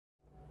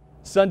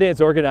Sundance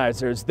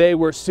organizers, they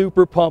were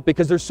super pumped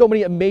because there's so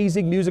many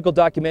amazing musical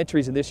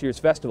documentaries in this year's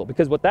festival,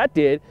 because what that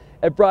did,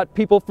 it brought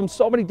people from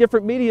so many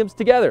different mediums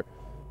together.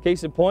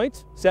 Case in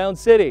point, Sound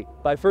City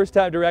by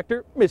first-time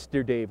director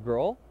Mr. Dave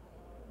Grohl.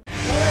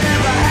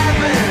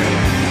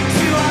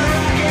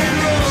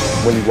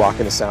 When you walk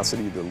into Sound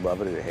City, you either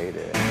love it or hate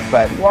it.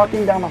 But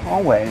walking down the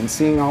hallway and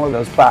seeing all of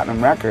those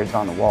platinum records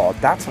on the wall,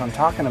 that's what I'm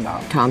talking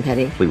about. Tom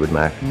Petty, Fleetwood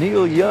Mac,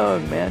 Neil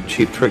Young, man.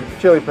 Cheap Trick,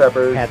 Chili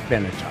Peppers, Pat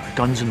Benatar,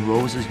 Guns N'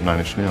 Roses, Nine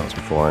Inch Nails,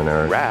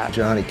 Foreigner, Rat,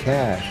 Johnny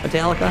Cash,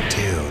 Metallica.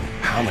 Dude,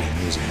 how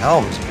many music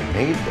albums have been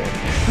made there?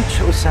 I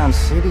chose Sound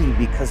City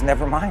because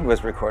Nevermind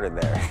was recorded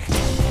there.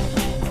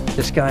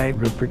 This guy,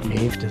 Rupert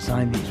Neve,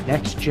 designed these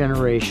next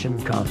generation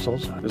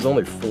consoles. There's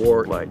only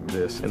 4 like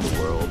this in the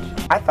world.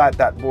 I thought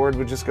that board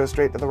would just go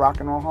straight to the Rock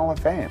and Roll Hall of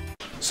Fame.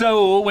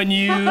 So when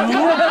you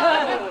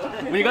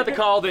got the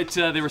call that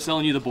they were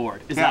selling you the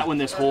board, is that when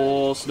this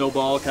whole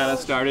snowball kind of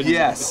started?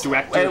 Yes. The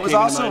director it was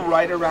came also into mind?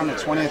 right around the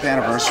 20th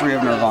anniversary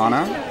of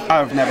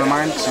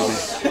Nevermind,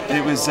 excuse me.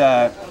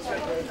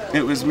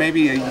 It was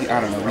maybe, a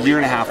year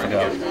and a half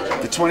ago.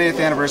 The 20th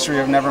anniversary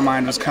of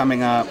Nevermind was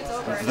coming up.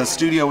 The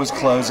studio was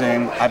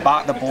closing. I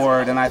bought the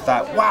board and I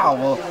thought, wow,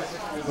 well,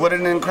 what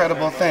an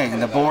incredible thing.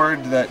 The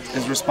board that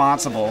is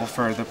responsible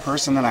for the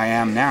person that I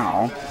am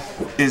now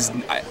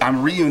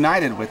I'm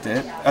reunited with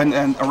it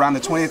and around the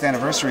 20th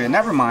anniversary of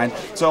Nevermind.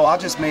 So I'll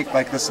just make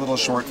like this little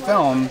short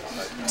film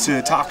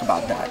to talk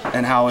about that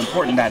and how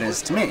important that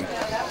is to me.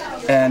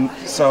 And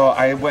so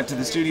I went to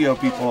the studio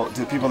people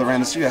that ran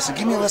the studio. I said,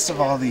 give me a list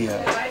of all the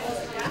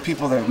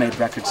people that have made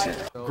records here.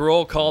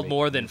 Grohl called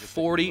more than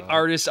 40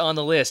 artists on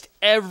the list.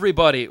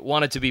 Everybody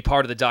wanted to be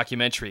part of the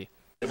documentary.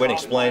 When he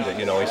explained it,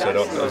 he said,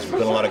 there's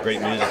been a lot of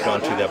great music gone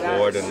through that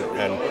board,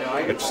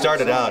 and it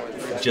started out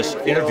just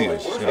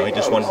interviews. He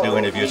just wanted to do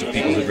interviews of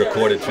people who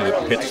recorded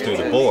hits through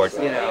the board,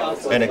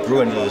 and it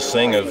grew into this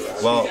thing of,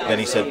 then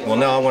he said, well,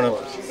 now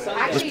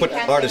let's put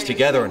artists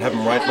together and have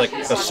them write like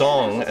a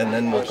song, and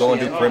then we'll go and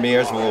do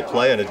premieres where we'll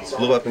play, and it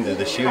blew up into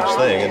this huge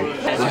thing.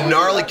 And the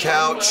gnarly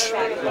couch,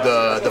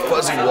 the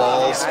fuzzy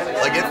walls,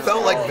 like it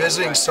felt like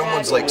visiting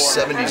someone's like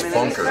 70s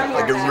bunker.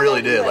 Like it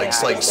really did. Like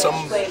it's like some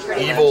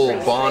evil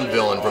Bond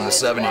villain from the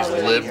 70s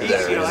lived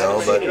there,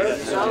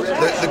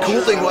 But the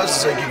cool thing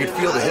was like you could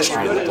feel the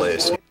history of the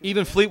place.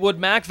 Even Fleetwood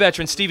Mac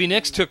veteran Stevie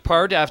Nicks took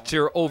part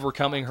after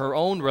overcoming her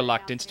own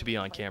reluctance to be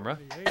on camera.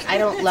 I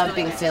don't love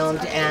being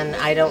filmed, and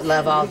I don't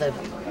love all the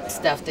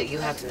stuff that you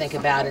have to think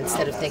about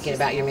instead of thinking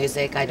about your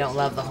music. I don't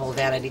love the whole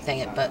vanity thing.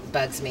 It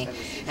bugs me.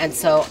 And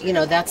so,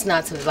 that's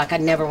not something, like I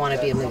never want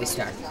to be a movie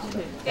star.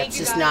 That's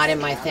just not in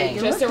my thing.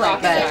 Just a rock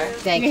star.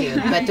 Thank you.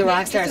 But the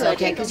rock star is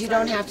okay because you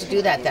don't have to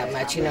do that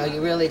much. You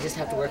really just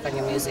have to work on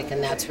your music,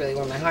 and that's really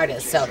where my heart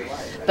is. So,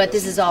 but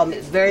this is all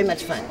very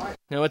much fun.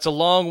 Now, it's a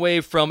long way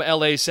from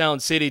LA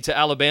Sound City to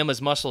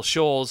Alabama's Muscle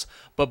Shoals,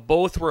 but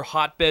both were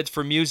hotbeds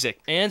for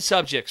music and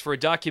subjects for a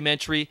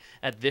documentary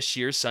at this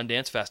year's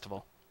Sundance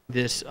Festival.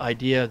 This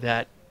idea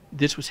that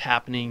this was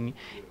happening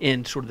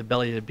in sort of the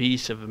belly of the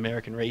beast of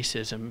American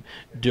racism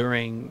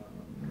during,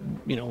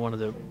 one of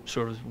the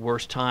sort of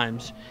worst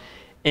times.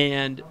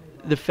 And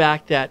the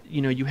fact that,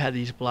 you had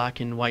these black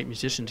and white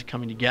musicians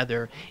coming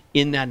together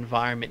in that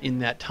environment, in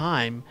that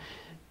time,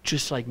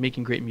 just like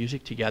making great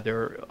music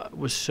together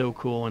was so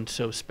cool and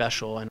so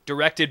special. And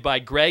directed by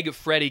Greg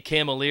Freddy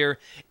Camalier,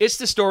 it's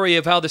the story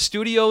of how the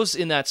studios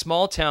in that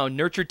small town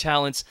nurtured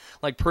talents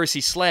like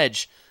Percy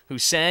Sledge, who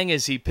sang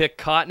as he picked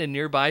cotton in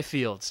nearby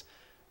fields.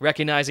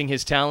 Recognizing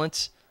his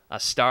talents, a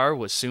star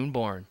was soon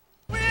born.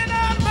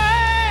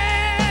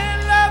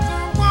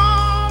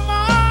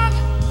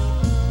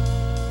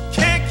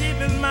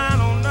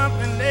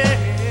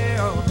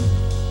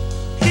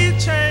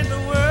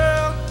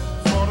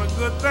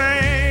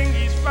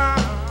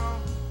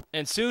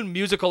 And soon,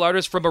 musical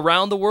artists from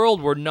around the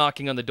world were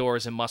knocking on the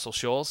doors in Muscle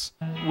Shoals.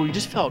 We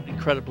just felt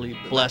incredibly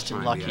blessed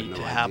and lucky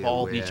to have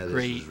all these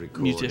great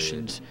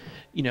musicians,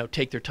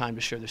 take their time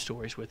to share their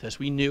stories with us.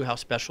 We knew how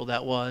special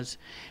that was,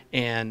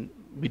 and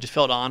we just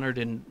felt honored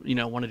and,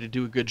 wanted to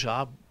do a good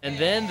job. And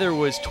then there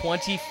was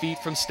 20 Feet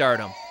from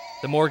Stardom,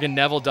 the Morgan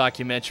Neville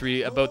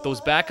documentary about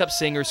those backup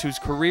singers whose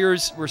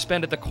careers were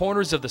spent at the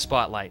corners of the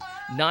spotlight,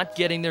 not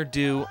getting their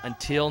due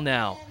until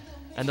now.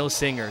 And those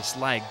singers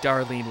like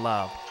Darlene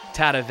Love,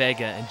 Tata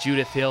Vega, and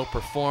Judith Hill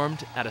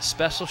performed at a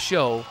special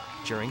show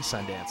during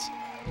Sundance.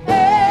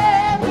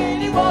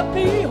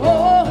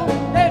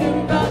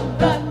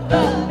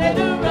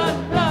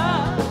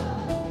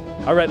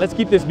 All right, let's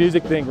keep this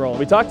music thing rolling.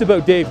 We talked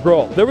about Dave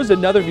Grohl. There was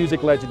another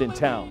music legend in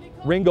town,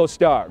 Ringo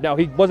Starr. Now,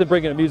 he wasn't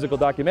bringing a musical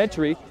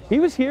documentary. He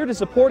was here to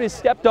support his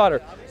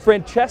stepdaughter,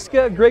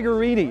 Frencesca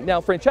Gregorini. Now,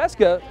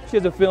 Francesca, she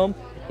has a film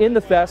in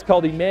the fest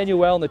called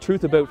Emanuel and the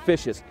Truth About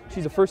Fishes.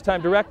 She's a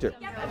first-time director.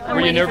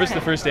 Were you nervous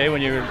the first day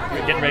when you were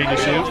getting ready to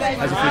shoot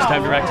as a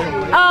first-time director?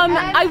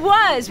 I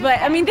was, but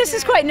this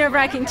is quite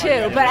nerve-wracking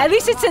too. But at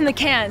least it's in the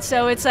can,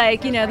 so it's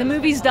like, the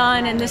movie's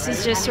done, and this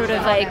is just sort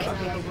of like,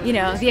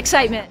 the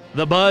excitement.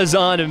 The buzz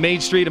on Main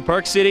Street in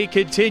Park City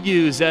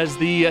continues as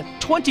the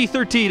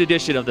 2013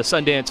 edition of the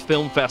Sundance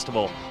Film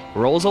Festival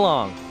rolls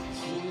along.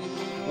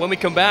 When we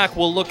come back,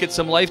 we'll look at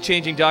some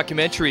life-changing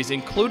documentaries,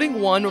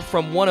 including one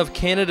from one of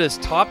Canada's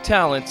top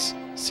talents,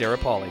 Sarah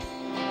Polley.